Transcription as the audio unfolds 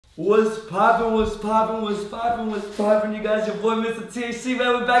What's poppin', you guys? Your boy Mr. THC,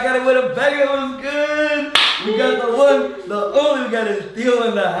 man. We're back at it with a banger. What's good? We got the one, the only, we got a Theo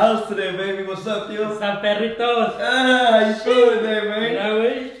in the house today, baby. What's up, Theo? What's up, perritos? How you feeling today, man? Yeah,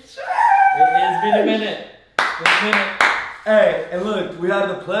 wait. It's been a minute. Hey, and look, we had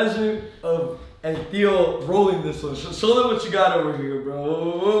the pleasure of Theo rolling this one. Show them what you got over here, bro.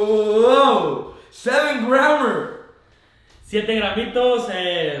 Whoa. 7 grammer. 7 gramitos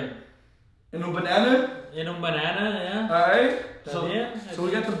In a banana? en un banana, yeah. Alright. So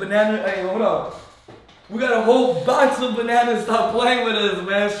we got the banana. Hey, hold on. We got a whole box of bananas. Stop playing with us,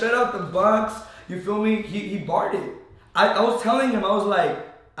 man. Shut out the box. You feel me? He barred it. I was telling him, I was like,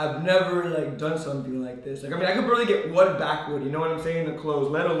 I've never like done something like this. Like, I mean, I could barely get one Backwood, you know what I'm saying, the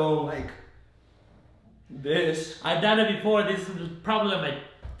clothes, let alone like this. I've done it before. This is probably my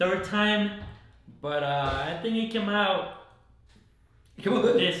 3rd time, but I think it came out. It came out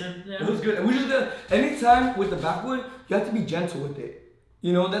good. Decent, yeah. It was good. And we just got, anytime with the Backwood, you have to be gentle with it.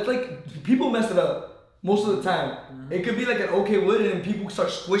 You know, that's like, people mess it up. Most of the time. It could be like an okay wood and then people start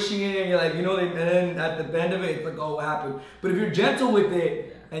squishing it and you're like, you know, and then at the end of it, it's like, oh, what happened? But if you're gentle with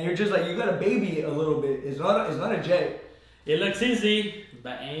it and you're just like, you gotta baby it a little bit. It's not a jet. It looks easy,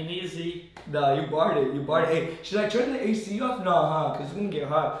 but ain't easy. Nah, you barred it. Hey, should I turn the AC off? No, huh? Because it's gonna get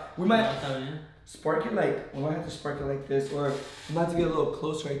hot. We might spark it like, we might have to spark it like this, or we might have to get a little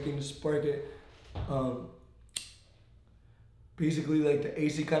closer, I think, to spark it. Basically, like the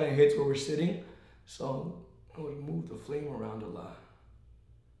AC kind of hits where we're sitting. So I would move the flame around a lot.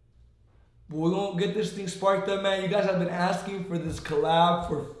 But we're gonna get this thing sparked up, man. You guys have been asking for this collab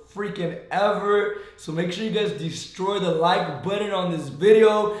for freaking ever. So make sure you guys destroy the like button on this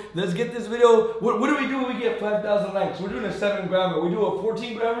video. Let's get this video. What do we do when we get 5,000 likes? We're doing a 7 grammer. We do a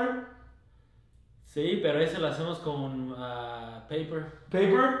 14 grammer? Sí, pero ese lo hacemos con paper.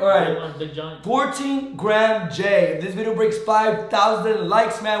 Paper? Alright. 14 gram J. If this video breaks 5,000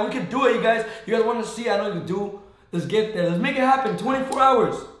 likes, man, we can do it, you guys. You guys want to see? I know you can do. Let's get there. Let's make it happen. 24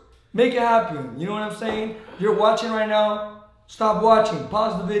 hours. Make it happen. You know what I'm saying? You're watching right now. Stop watching.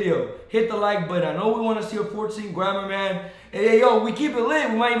 Pause the video. Hit the like button. I know we want to see a 14 grammer, man. Hey, yo, we keep it lit.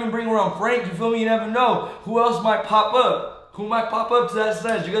 We might even bring around Frank. You feel me? You never know. Who else might pop up? Who might pop up to that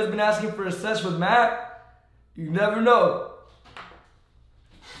sesh? You guys been asking for a sesh with Matt? You never know.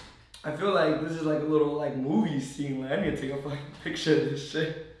 I feel like this is like a little like movie scene. Like, I need to take a fucking picture of this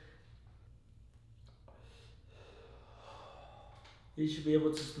shit. You should be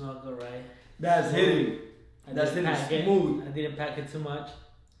able to snuggle, right? That's hitting. That's hitting smooth. I didn't pack it too much.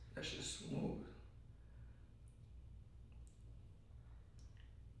 That's just smooth.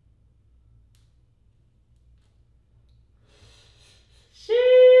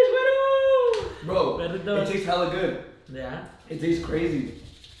 Bro, it tastes hella good. Yeah? It tastes crazy.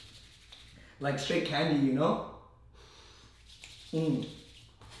 Like straight candy, you know? Yeah.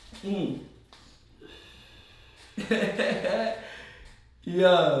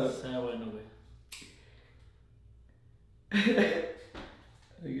 Está bueno, güey.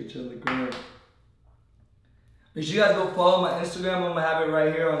 Let me get you on the ground. Make sure you guys go follow my Instagram. I'm gonna have it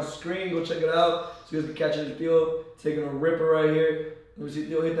right here on the screen. Go check it out so you guys can catch it. Theo taking a ripper right here. Let me see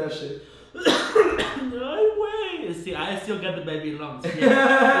Theo hit that shit. No way. See, I still got the baby lungs.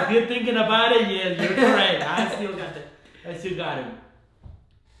 Yeah. If you're thinking about it, yeah, you're correct. I still got him.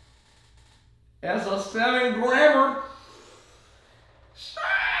 That's a 7 grammer.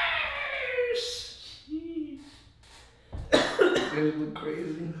 It look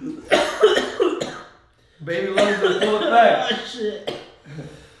crazy. Baby lungs are full effect. Oh, shit.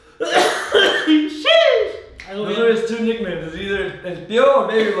 Those are his 2 nicknames. It's either Theo or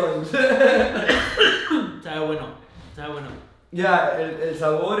Baby Lungs. Está bueno. Está bueno. Yeah, el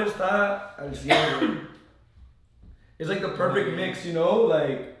sabor está al 100. It's like the perfect mix, you know?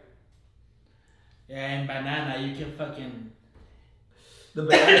 Like. Yeah, and banana, you can fucking. The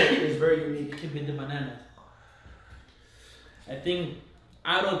banana is very unique. You can beat the bananas. I think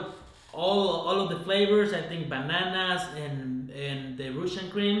out of all of the flavors, I think bananas and the Russian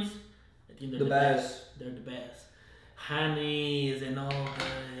creams, I think they're the best. They're the best. Honeys and all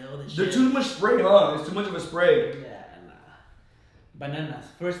the shit. They're too much spray, huh? It's too much of a spray. Yeah, nah. Bananas.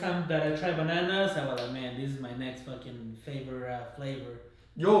 First time that I tried bananas, I was like, man, this is my next fucking favorite flavor.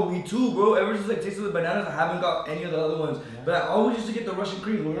 Yo, me too, bro. Ever since I tasted the bananas, I haven't got any of the other ones. Yeah. But I always used to get the Russian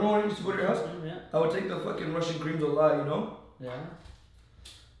creams. You know when I used to go to your house? Yeah. I would take the fucking Russian creams a lot, you know? Yeah.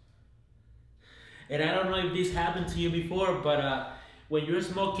 And I don't know if this happened to you before, but when you're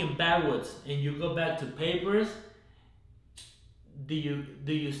smoking Backwoods and you go back to papers, do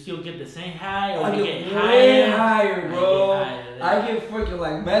you still get the same high or I you get get way higher? higher, bro. I I get freaking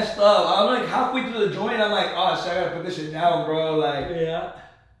like messed up. I'm like halfway through the joint. I'm like, oh shit, I gotta put this shit down, bro. Like, yeah,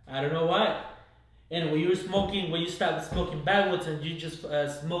 I don't know why. And when you stop smoking backwoods and you just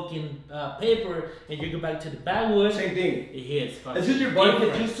smoking paper and you go back to the backwoods, same thing. It hits. It's just your body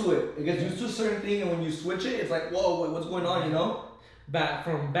gets used to it. It gets used to a certain thing, and when you switch it, it's like, whoa, wait, what's going on? You know? Back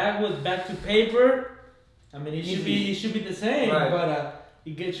from backwoods back to paper. I mean, it should be the same, right. But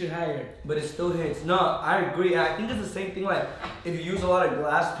it gets you higher. But it still hits. No, I agree. I think it's the same thing. Like if you use a lot of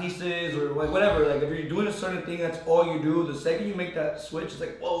glass pieces or like whatever. Like if you're doing a certain thing, that's all you do. The second you make that switch, it's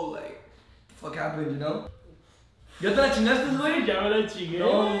like, whoa, like, the fuck happened, you know? ¿Ya te la chingaste, güey? Ya me la chingué.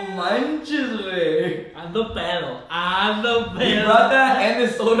 No manches, güey. Ando pedo. We brought that and the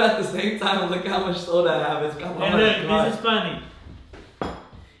soda at the same time. Look how much soda I have. It's got and look, this is funny.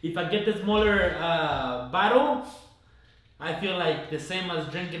 If I get the smaller bottle, I feel like the same as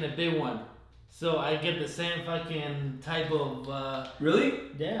drinking a big one. So I get the same fucking type of... Really?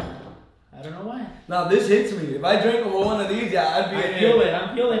 Yeah. I don't know why. Now this hits me. If I drank a whole one of these, yeah, I'd be I feel it.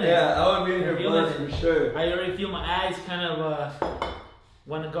 I'm feeling it. Yeah, I would be in your blood for sure. I already feel my eyes kind of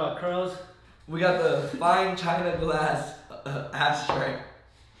want to go across. We got the fine china glass ashtray.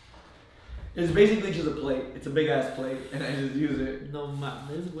 It's basically just a plate. It's a big ass plate, and I just use it. No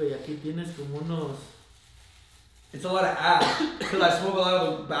mames, güey. Aquí tienes como unos... It's a lot of ash, because I smoke a lot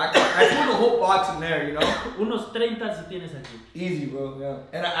of the back. I smoke a whole box in there, you know? Unos 30 si tienes aquí. Easy, bro, yeah.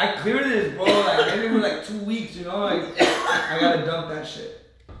 And I cleared this, bro, like maybe with like 2 weeks, you know? Like, I gotta dump that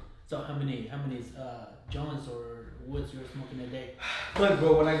shit. So how many joints or woods you're smoking a day? Look,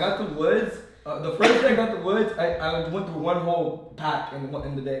 bro, when I got the woods, the first day I got the woods, I went through one whole pack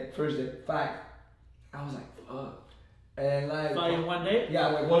in the day, first day, 5. I was like, fuck. And like 5 in one day? Yeah,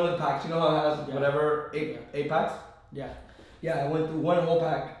 like one of the packs. You know how it has whatever, 8 packs? Yeah. Yeah, I went through one whole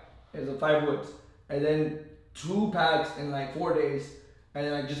pack. It was 5 woods. And then 2 packs in like 4 days. And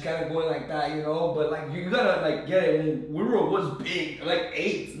then like just kind of going like that, you know? But like you gotta like get it. When Woodrow was big, like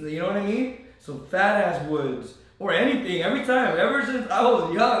 8, you know what I mean? Some fat ass woods. Or anything, every time, ever since I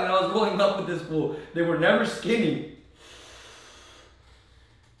was young and I was rolling up with this fool, they were never skinny.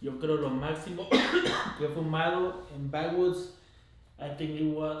 Yo creo lo máximo que he fumado en Backwoods, I think it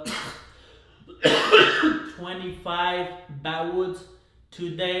was 25 Backwoods,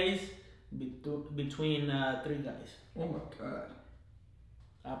 2 days, between 3 guys. Oh my god.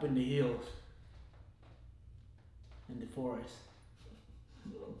 Up in the hills, in the forest.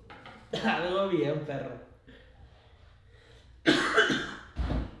 Algo bien, perro.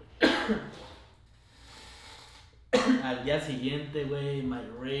 Al día siguiente, güey, my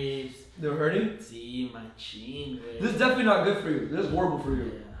ribs. They were hurting? Sí, machín, güey. This is definitely not good for you. This is horrible for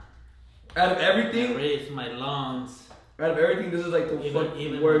you. Yeah. Out of everything? My ribs, my lungs. Out of everything, this is like the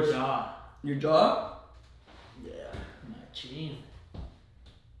even worst. My jaw. Your jaw? Yeah, machín.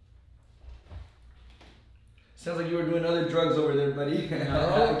 Sounds like you were doing other drugs over there, buddy.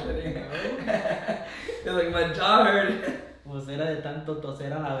 No. I'm kidding. No. You're like, my jaw hurt. Pues era de tanto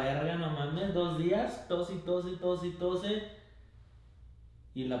toser a la verga, no mames, 2 días, tose y tose, tose y tose.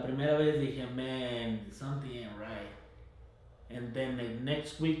 Y la primera vez dije, man, something ain't right. And then the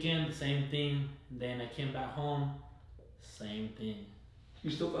next weekend, same thing. Then I came back home, same thing.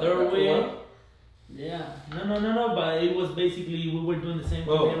 You still felt Third that week, yeah. No, but it was basically, we were doing the same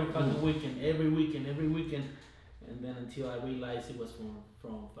thing every fucking weekend, every weekend. And then until I realized it was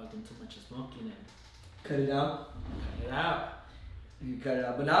from fucking too much smoking and cut it out? cut it out. You cut it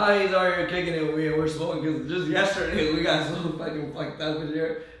out. But now he's already kicking it. We're smoking because just yesterday we got so fucking fucked up in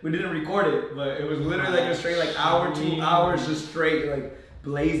here. We didn't record it, but it was literally like a straight like hour, 2 hours just straight like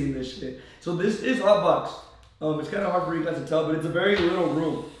blazing this shit. So this is hot box. It's kind of hard for you guys to tell, but it's a very little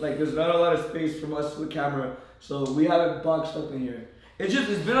room. Like there's not a lot of space from us to the camera, so we have it boxed up in here. It's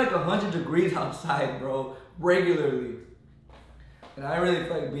been like 100 degrees outside, bro, regularly. And I really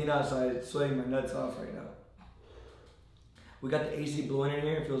feel like being outside, it's sweating my nuts off right now. We got the AC blowing in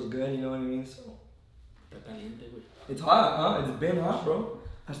here, it feels good, you know what I mean? So it's hot, huh? It's been hot, bro.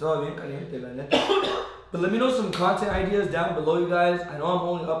 I estaba bien caliente, la neta. But let me know some content ideas down below, you guys. I know I'm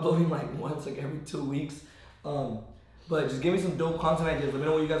only uploading like once, like every 2 weeks. But just give me some dope content ideas. Let me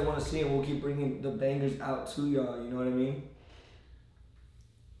know what you guys want to see, and we'll keep bringing the bangers out to y'all, you know what I mean?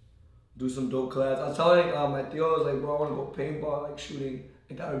 Do some dope collabs. I was telling my tío, I was like, bro, I want to go paintball, like shooting. I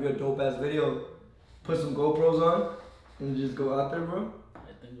think that would be a dope ass video. Put some GoPros on and just go out there, bro.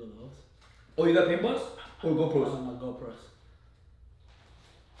 I think of those. Oh, you got paintballs? Or GoPros? Oh, my GoPros.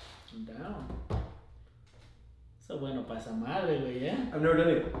 I'm down. So bueno pa esa madre, güey, yeah? I've never done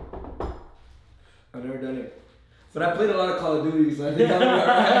it. But I played a lot of Call of Duty, so I think I'll be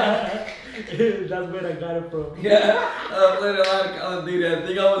alright. That's where I got it from. Yeah, I played a lot of Call of Duty. I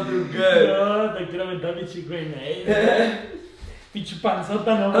think I would do good. No, te quiero aventar pinche grenade. Pinche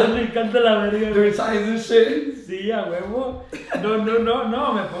panzota, no me encanta la verga. Doing signs and shit. Sí, a huevo.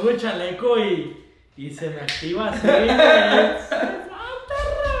 No, me pongo el chaleco y se me activa así, güey.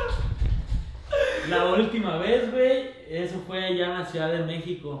 La última vez, güey, eso fue allá en la Ciudad de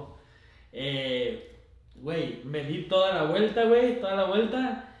México. Güey, me di toda la vuelta,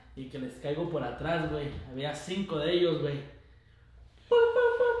 y que les caigo por atrás, güey. Había 5 de ellos, güey. Pum,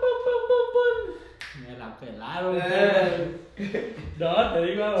 pum, pum, pum, pum, pum, pum. Me la pelaron, güey. No, te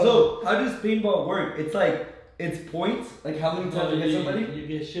digo. So, how does paintball work? It's like, it's points? Like how many times you hit somebody? You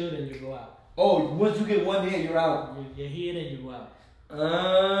get shot and you go out. Oh, once you get one hit, you're out. You get hit and you go out.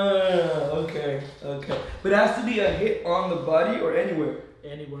 Okay. But it has to be a hit on the body or anywhere?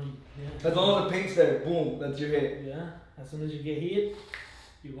 Anywhere, yeah. As long as the paint's there, boom, that's your hit. Yeah, as soon as you get hit,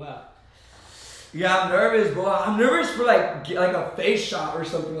 you go out. Yeah, I'm nervous, bro. I'm nervous for like a face shot or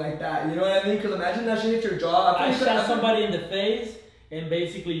something like that. You know what I mean? Because imagine that shit hit your jaw. I shot somebody in the face, and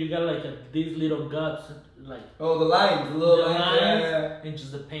basically you got like these little guts, like the lines, the little lines, yeah. And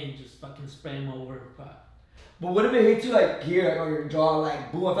just the paint, just fucking spray them over. But what if it hits you like here, like on your jaw,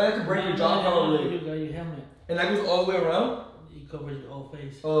 like boom? I feel like I could break your jaw probably. You got your helmet. And that goes all the way around. It covers your whole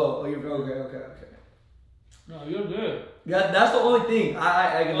face. Oh, you're okay. No, you're good. Yeah, that's the only thing.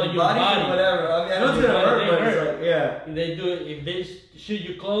 I the body or whatever. I mean, I know it's gonna hurt, but it's like, yeah. If they do it, if they shoot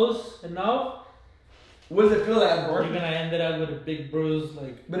you close enough, what does it feel like? you're gonna end it up with a big bruise,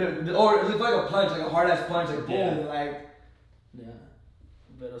 like. But or it looks like a punch, like a hard ass punch, like boom, yeah. like. Yeah.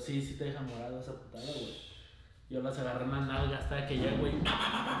 Pero sí te deja morado esa putada, güey. Yo las agarré más nalgas hasta que ya, güey.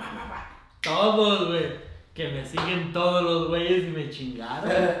 Todos, güey. Que me siguen todos los güeyes y me chingaron.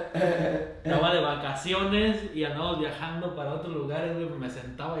 Estaba de vacaciones y andamos viajando para otros lugares, güey. Me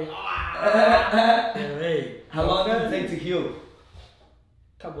sentaba y. How long does it take to heal?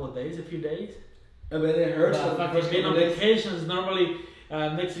 Couple of days, a few days. I mean, it hurts. Fucking being on vacations, normally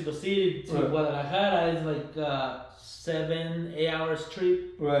Mexico City to Guadalajara is like 7-8 hours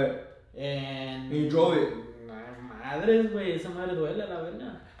trip. Right. And you drove it. Madres, güey, esa madre duele la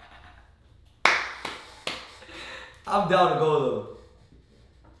verga. I'm down to go though.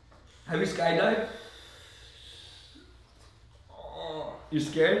 Have you skydived? You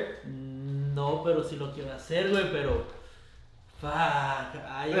scared? No, pero sí lo quiero hacer, güey, pero. Fuck.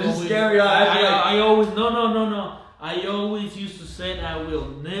 It's scary. I always. No. I always used to say that I was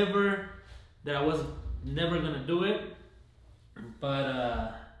never gonna do it. But,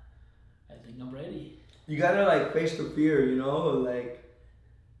 I think I'm ready. You gotta, like, face the fear, you know? Like,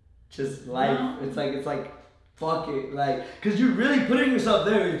 just life. No. It's like, fuck it. Like, cause you're really putting yourself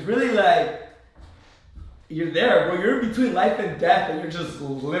there. It's really like, you're there, bro. You're in between life and death and you're just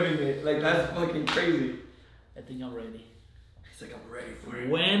living it. Like, that's fucking crazy. I think I'm ready. He's like, I'm ready for it.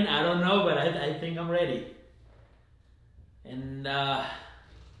 When? I don't know, but I think I'm ready. And, I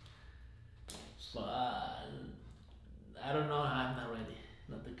don't know. I'm not ready.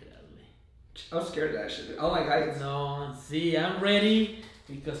 Not the I'm scared of that shit. I don't like heights. No, see, I'm ready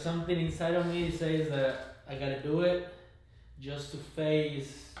because something inside of me says that I gotta do it just to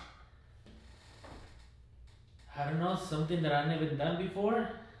face, I don't know, something that I've never done before.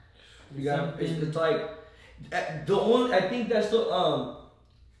 You got it's like the only, I think that's the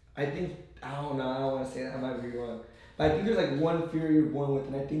I don't know, I don't want to say that, I might be wrong, but I think there's like one fear you're born with,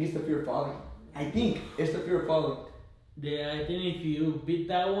 and I think it's the fear of falling. I think it's the fear of falling. Yeah, I think if you beat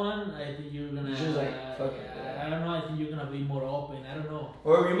that one, I think you're gonna. Just like fuck it. I don't know. I think you're gonna be more open. I don't know.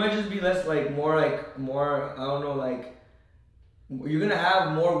 Or you might just be less more. I don't know. Like you're gonna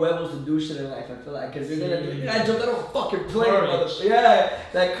have more levels to do shit in life. I feel like because you're gonna. I jumped out of a fucking plane. Yeah,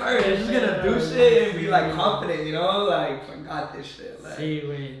 that courage. You're just gonna do shit and be like confident. You know, like I got this shit. Like, see,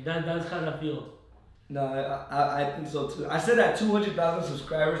 wait, that's how I feel. No, I think so too. I said at 200,000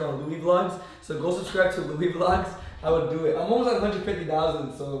 subscribers on Louis Vlogs, so go subscribe to Louis Vlogs. I would do it. I'm almost at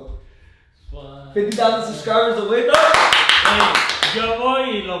 150,000, so 50,000 subscribers away. Yo voy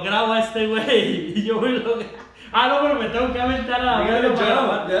y lo grabo a este güey. Yo voy y lo grabo. No, pero me tengo que aventar a you gotta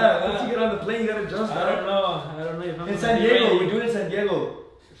jump. Yeah, once you get on the plane, you gotta jump. I don't know if I'm in San Diego, we do it in San Diego.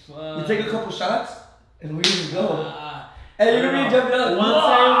 You take a couple shots, and we just go. And you're gonna be jumping out. One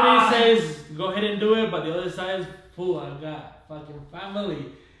side of me says, go ahead and do it, but the other side is, fool, I've got fucking family.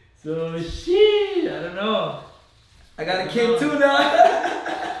 So, shit, I don't know. I got a kid too now.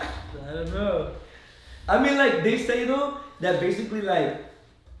 I don't know. I mean, like, they say though, that basically, like,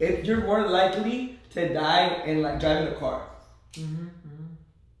 if you're more likely to die in, like, driving a car.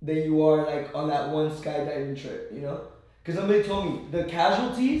 than you are like on that one skydiving trip, you know? Because somebody told me the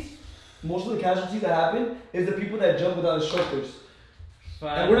casualties, most of the casualties that happen is the people that jump without instructors.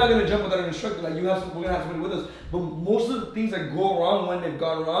 And we're not gonna jump without an instructor. Like we're gonna have somebody with us. But most of the things that go wrong when they've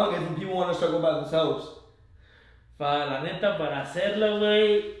gone wrong is when people want to start going by themselves. La neta, para hacerlo,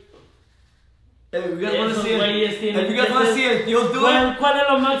 güey. If you guys want to see it, you'll do it. ¿Cuál es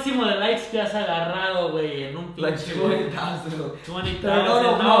lo máximo de likes que has agarrado, güey, en un pinche? Like 20,000. 20,000.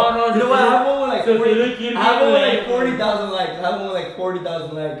 No. You know what? I have one with like 40,000 likes. I have one with like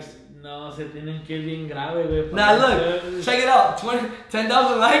 40,000 likes. No, se tienen que ir bien grave, güey. Nah, look, check it out.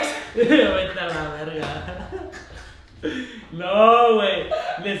 10,000 likes. Vete a la verga. No, güey.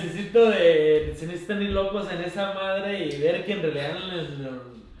 Se necesitan ir locos en esa madre y ver que en realidad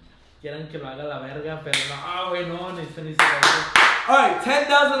quieran que lo haga la verga, pero no, güey, no, necesitan irse a Alright,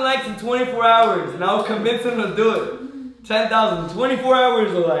 10,000 likes in 24 hours, and I'll convince him to do it. 10,000, 24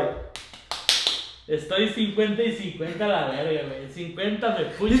 hours of like. Estoy 50 y 50 a la verga, güey. 50 me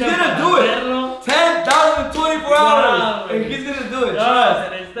pucha. He's gonna do it. 10,000 in 24 hours, and he's gonna do it.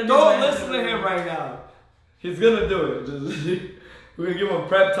 Trust. Don't listen to him right now. He's gonna do it. We're gonna give him a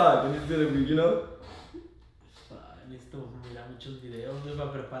prep talk, and he's gonna be, you know. Necesito mirar muchos videos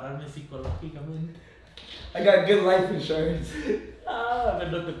para prepararme psicológicamente. I got good life insurance. Pero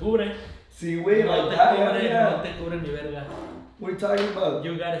no te cubre. See, wait, no like te that, cubre, yeah. no te cubre ni verga. What are you talking about?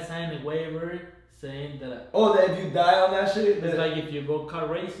 You gotta sign a waiver saying that. Oh, that if you die on that shit? It's like if you go car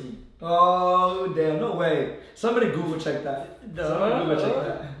racing. Oh, damn, no way. Somebody Google check that. Somebody Google check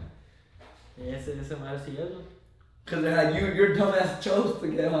that. Ese madre sí es, güey. Because your dumbass chose to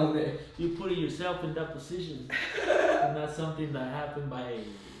get on there. You put yourself in that position. And not something that happened by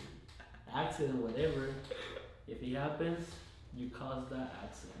accident or whatever. If it happens, you caused that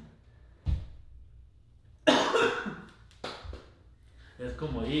accident. Es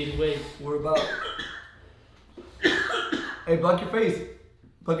como ir, güey. We're about. Hey, block your face.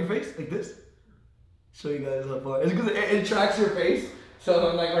 Block your face like this. Show you guys how far. It's because it tracks your face. So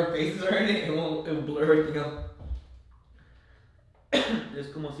when like our faces are in it, it'll blur everything up. Es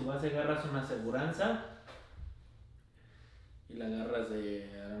como si vas a agarras una aseguranza y la agarras de,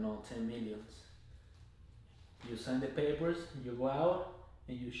 I don't know, 10 millions. You sign the papers, you go out,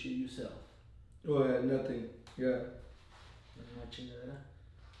 and you shoot yourself. Oh yeah, nothing. Yeah. Una chingadera.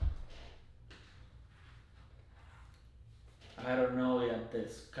 I don't know, at the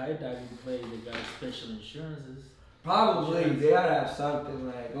skydiving place they got special insurances. Probably, they gotta have something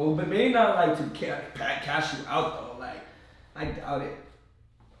like, oh, but maybe not like to cash you out though, like, I doubt it.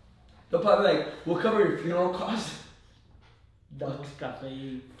 They'll probably like, we'll cover your funeral costs. Damos café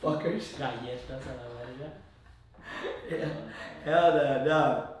y fuckers. Galletas a la verga. Yeah. Hell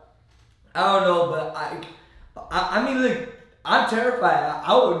no. I don't know, but I mean, look, I'm terrified.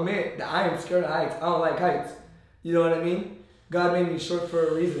 I will admit that I am scared of heights. I don't like heights. You know what I mean? God made me short for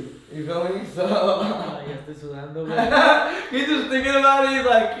a reason. You feel me? So. Ya estoy sudando, güey. He's just thinking about it. He's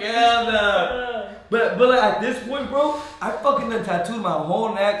like, yeah, no. But like at this point, bro, I fucking done tattooed my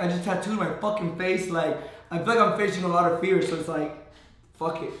whole neck. I just tattooed my fucking face. Like, I feel like I'm facing a lot of fear. So it's like,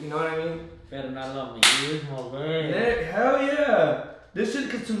 fuck it. You know what I mean? Pero no lo mismo, güey. Yeah, hell yeah. This shit,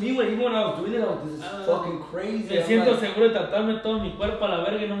 cause to me, even when I was doing it, I was, this is fucking crazy. Me siento seguro de tatuarme todo mi cuerpo a la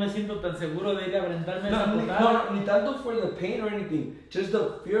verga y no me siento tan seguro de ir a brindarme esa putada. No, ni tanto for the pain or anything. Just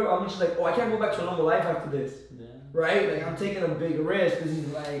the fear. I'm just like, oh, I can't go back to a normal life after this. Yeah. Right? Like, I'm taking a big risk. This is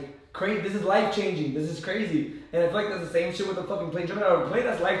like crazy. This is life changing. This is crazy. And I feel like that's the same shit with the fucking plane. Jumping out of a plane,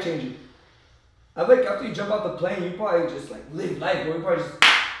 that's life changing. I feel like after you jump out the plane, you probably just like live life, bro. You probably just.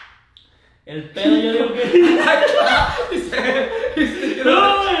 El pedo, yo digo que.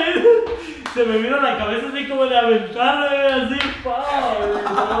 No, se me vino la cabeza así como de aventarle, así,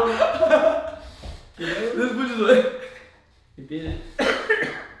 This bitch is like.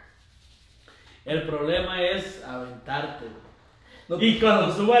 El problema es aventarte. Y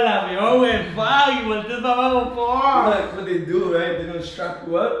cuando suba el avión, güey, y volteas para abajo, Like what they do, right? They're gonna strap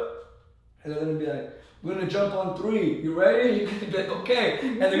you up, and they're gonna be like, we're gonna jump on 3. You ready? You're gonna be like, okay.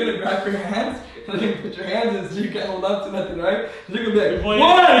 And they're gonna grab your hands, and they're gonna put your hands in so you can't hold on to nothing, right? And they're gonna be like, 1!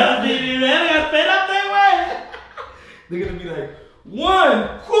 They're gonna be like,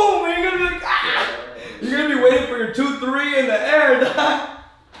 1! Boom! And you're gonna be like, ah! You're gonna be waiting for your 2, 3 in the air.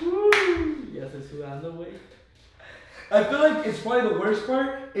 Ya estoy sudando, güey. I feel like it's probably the worst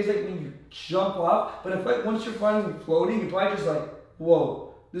part is like when you jump off, but I feel like once you're finally floating, you're probably just like, whoa.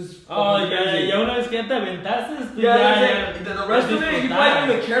 This is ya una vez que ya te aventaste, ya. The rest of it, you probably don't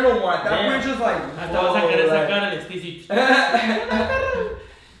even care no more. At that point, you're just like, hasta vas a querer sacar el sticky.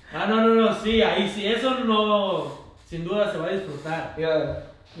 No, sí, ahí sí, eso no, sin duda se va a disfrutar. Yeah.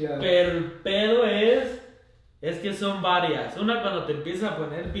 Yeah. Pero el pedo es que son varias. Una cuando te empieza a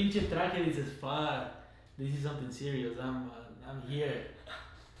poner el pinche traje dices, fuck, this is something serious, I'm here.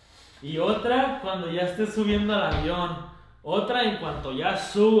 Y otra cuando ya estés subiendo al avión. Otra en cuanto ya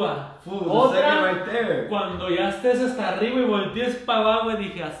suba. Otra right cuando ya estés hasta arriba y voltees para abajo y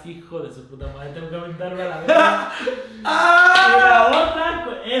dije, así hijo de su puta madre, tengo que aventarme a la verga. Y la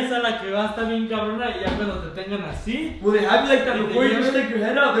otra, esa es la que va a estar bien cabrona y ya cuando te tengan así. Will they have you like that before you stick your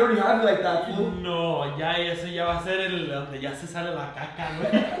head out? They already have you like that, fool. No, ya ese ya va a ser el donde ya se sale la caca,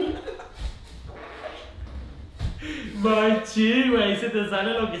 güey. Machín, güey, ahí se te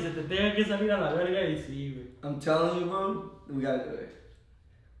sale lo que se te tenga que salir a la verga y sí, güey. I'm telling you, bro, we gotta do it.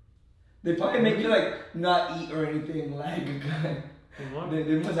 They probably make you like not eat or anything like a guy.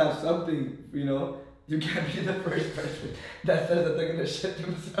 They must have something, you know. You can't be the first person that says that they're gonna shit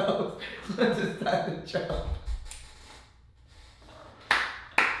themselves once it's time to jump.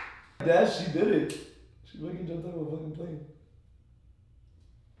 Dad, she did it. She fucking jumped out of a fucking plane.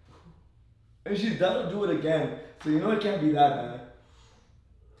 And she's down to do it again. So you know it can't be that bad.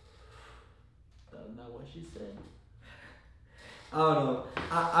 That's not what she said. I don't know.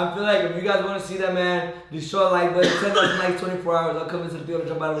 I feel like if you guys want to see that, man, just show a like button. 10,000 likes, 24 hours. I'll come into the theater,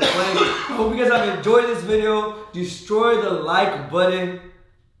 jump out of the plane. I hope you guys have enjoyed this video. Destroy the like button.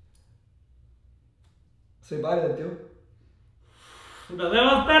 Say bye to them, tío. Nos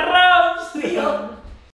vemos, perros. See ya.